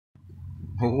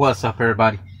What's up,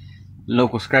 everybody?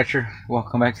 Local Scratcher,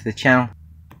 welcome back to the channel.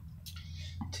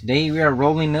 Today we are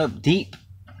rolling up deep.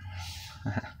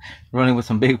 Rolling with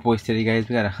some big boys today, guys.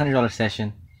 We got a $100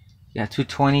 session. We got two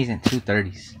 20s and two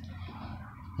 30s.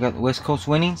 We got the West Coast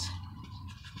winnings.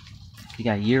 We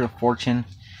got Year of Fortune.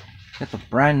 We got the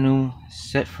brand new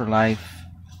Set for Life.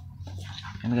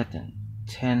 And we got the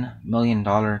 $10 million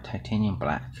Titanium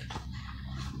Black.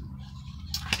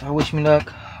 So wish me luck.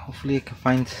 Hopefully I can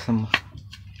find some,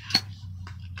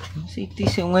 let's see,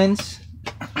 decent wins.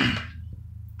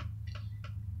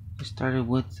 We started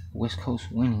with West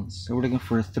Coast winnings. So we're looking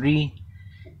for three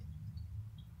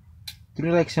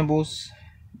like symbols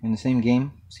in the same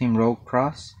game, same row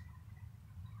cross.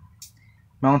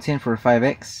 Mountain for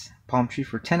 5x, palm tree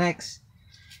for 10x.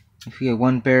 If you get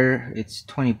one bear, it's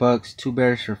 20 bucks. Two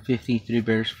bears for 50, three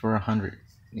bears for 100.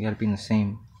 You gotta be in the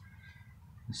same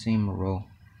row.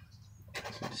 So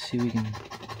let's see if we can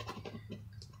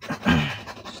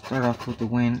start off with the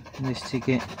win in this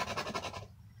ticket.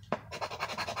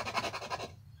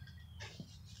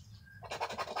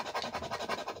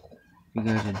 You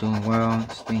guys are doing well,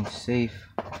 staying safe.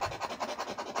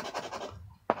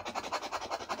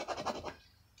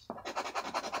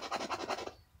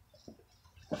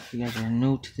 If you guys are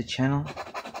new to the channel,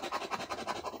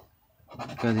 if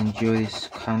you guys enjoy this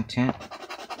content,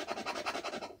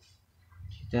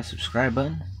 hit that subscribe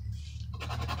button,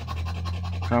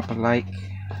 drop a like,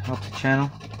 help the channel.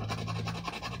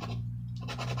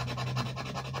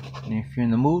 And if you're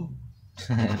in the mood,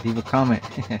 leave a comment.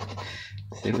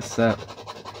 Say what's up.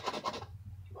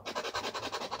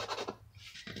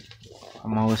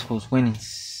 I'm always supposed to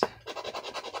winnings.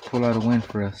 Pull out a win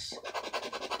for us.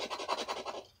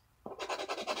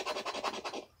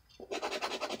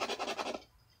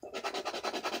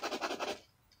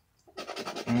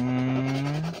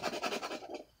 And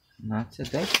not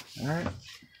today. Alright.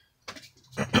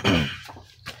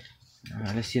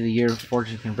 Alright, let's see if the Year of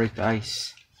Fortune can break the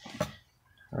ice.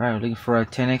 Alright, we're looking for a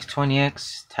 10x,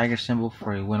 20x, tiger symbol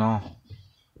for a win all.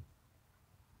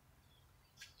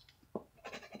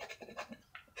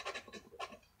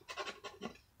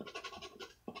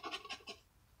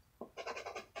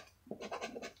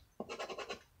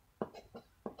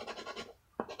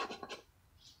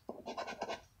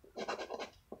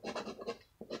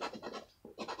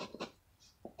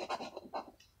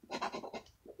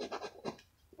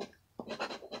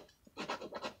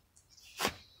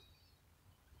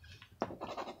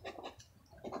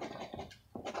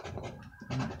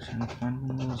 Trying to find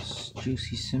one of those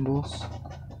juicy symbols.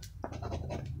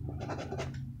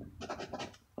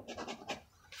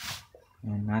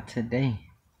 And not today.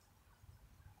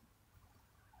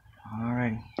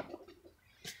 Alrighty.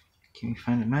 Can we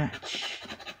find a match?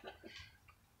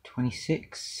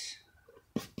 26.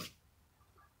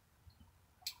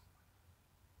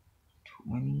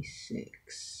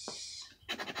 26.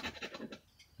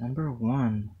 Number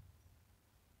 1.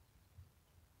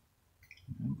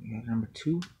 We got number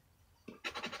 2.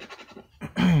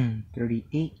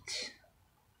 38.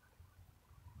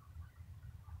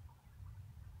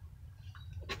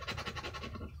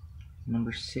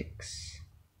 Number 6.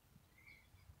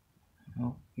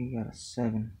 Oh, we got a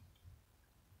 7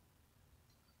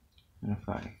 and a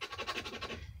 5.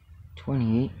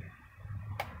 28.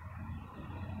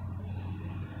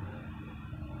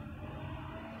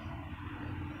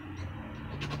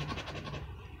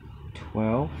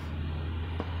 12.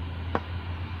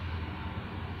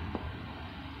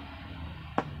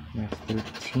 That's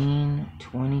 13,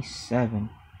 27.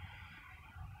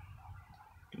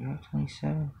 Do we have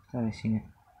 27? I thought I seen it.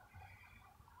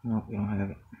 Nope, we don't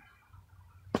have it.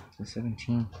 It's a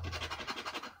 17.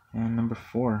 And number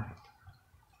 4.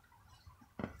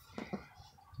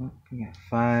 Oh, we got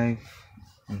 5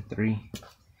 and 3.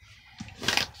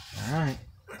 Alright.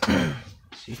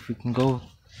 See if we can go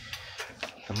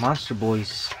the Monster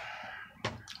Boys.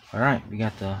 Alright, we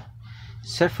got the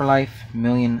Set for Life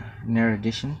Millionaire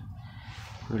Edition.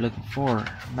 We're looking for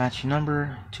match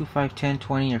number 2, 5, 10,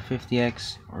 20, or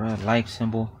 50x, or a life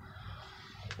symbol.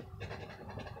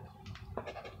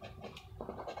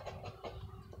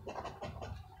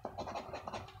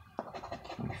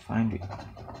 Can we find it?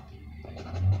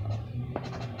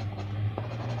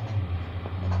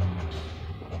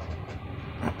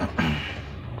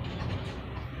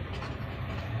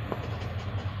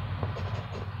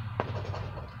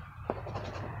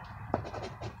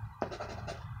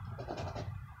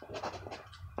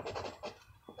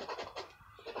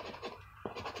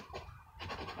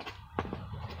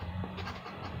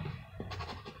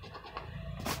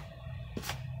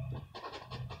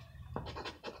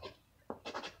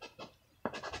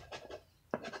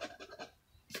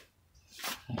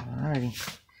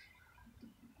 Alrighty.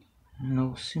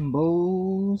 No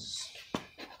symbols.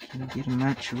 Gonna get a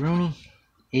match-a-rooney.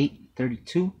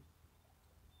 832.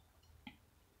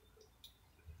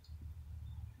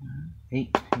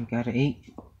 8. We got an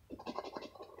 8.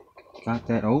 Got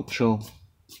that Ocho.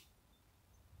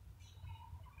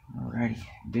 Alrighty.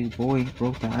 Big boy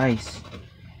broke the ice.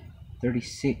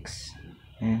 36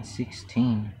 and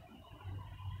 16.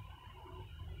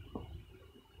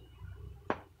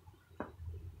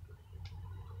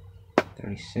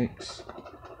 36.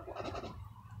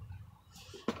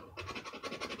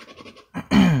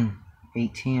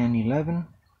 18 and 11.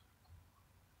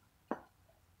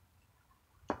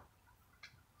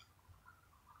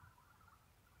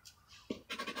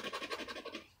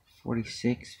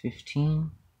 46,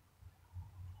 15.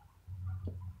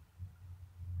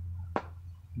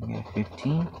 We got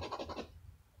 15.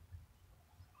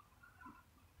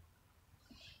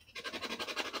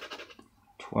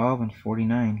 12 and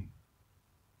 49.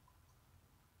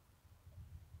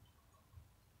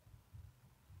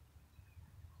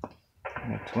 We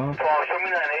got 12.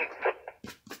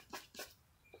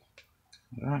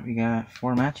 Alright, we got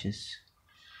 4 matches.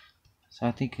 So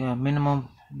I think minimum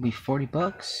will be $40.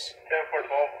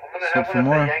 So for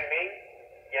more. Yang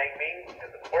Ming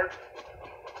at the port. It's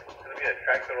gonna be a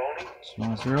tractor only.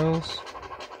 Small zeros.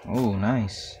 Oh,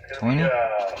 nice. 20.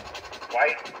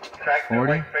 White tractor,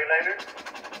 40. white Freightliner.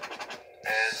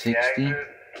 And 60. the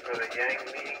for the Yang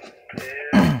Ming is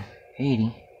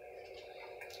 80.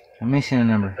 I'm missing a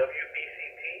number. WBCT.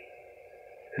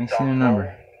 Missing a number.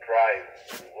 Drive,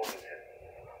 Wilmington.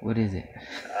 What is it?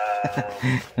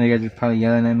 You guys are probably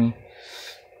yelling at me.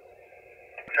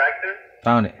 Tractor.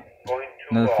 Found it. Going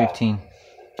to Another 15.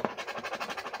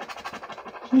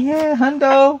 Yeah,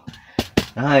 hundo.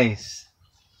 Nice.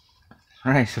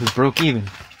 Alright, so we broke even.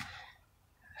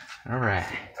 Alright.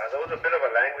 That was a bit of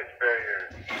a language barrier.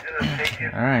 He's gonna take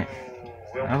it Alright. to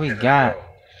Now we Wilmington as got well.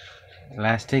 the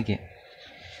last ticket.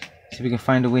 See if we can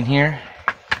find a win here.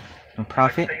 No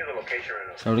profit. Take the location right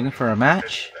now. So we're looking for a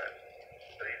match.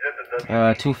 But he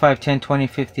said the 2, 5, 10, 20,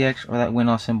 50x, or that win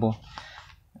all symbol.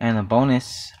 And the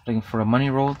bonus, looking for a money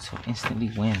roll to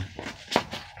instantly win. Is he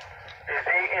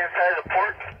inside the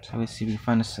port? So let's see if we can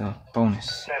find us a bonus.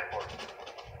 Inside port.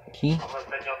 Key, I'm gonna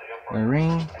send you out the a port.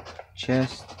 ring,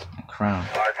 chest, and crown.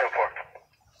 Alright, 10 port.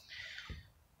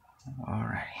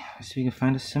 Alright, let's see if we can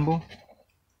find a symbol.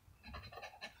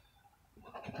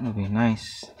 That'll be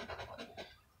nice.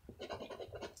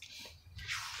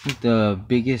 I think the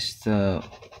biggest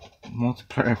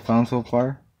multiplier I found so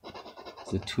far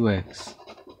is the 2x.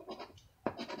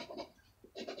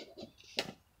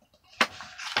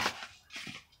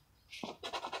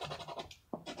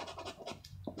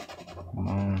 Come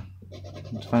on,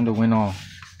 let's find a win all.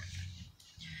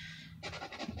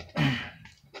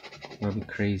 That'll be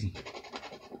crazy.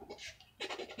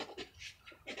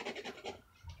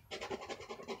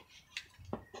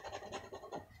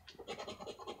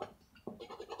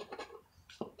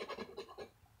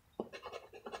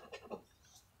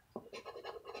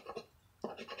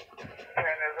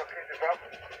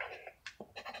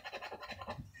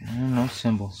 No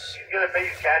symbols. He's gonna pay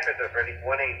you cash at the Freddy.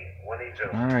 180.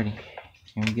 180. Alrighty,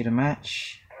 can we get a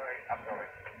match? Alright, I'm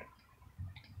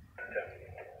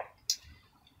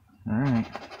sorry. Alright,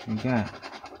 we got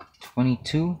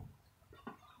 22,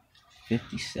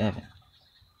 57.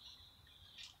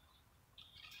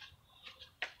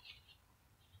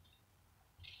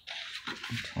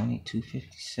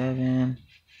 $22.57.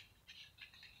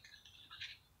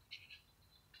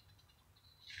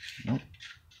 Nope.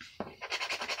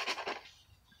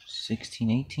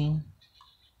 16.18.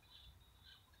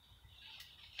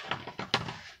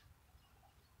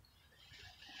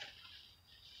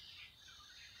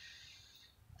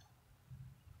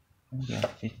 We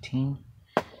got 15.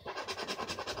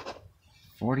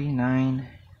 49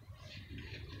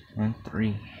 and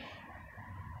 3.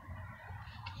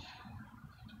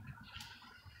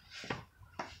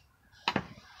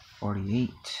 $48.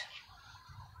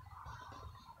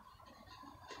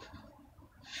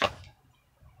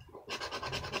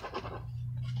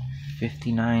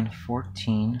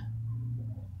 59.14.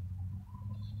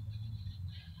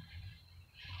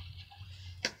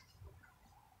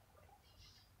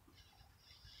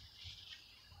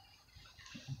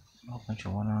 A whole bunch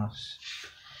of one-offs.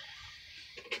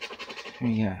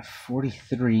 We got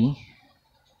 43.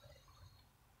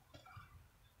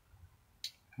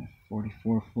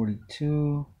 44,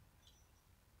 42.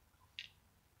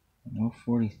 No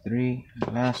 43.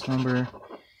 Last number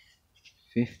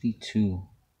 52.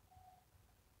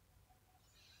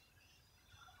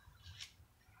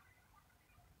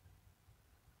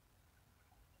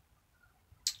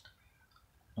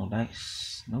 No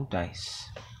dice. No dice.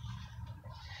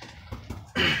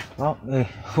 Well, it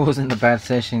wasn't a bad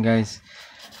session, guys.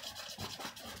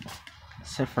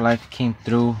 Set for Life came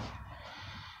through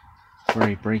for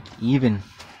a break even.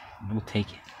 We'll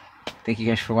take it. Thank you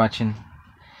guys for watching.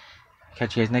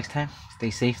 Catch you guys next time. Stay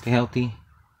safe, stay healthy,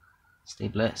 stay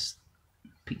blessed.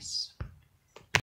 Peace.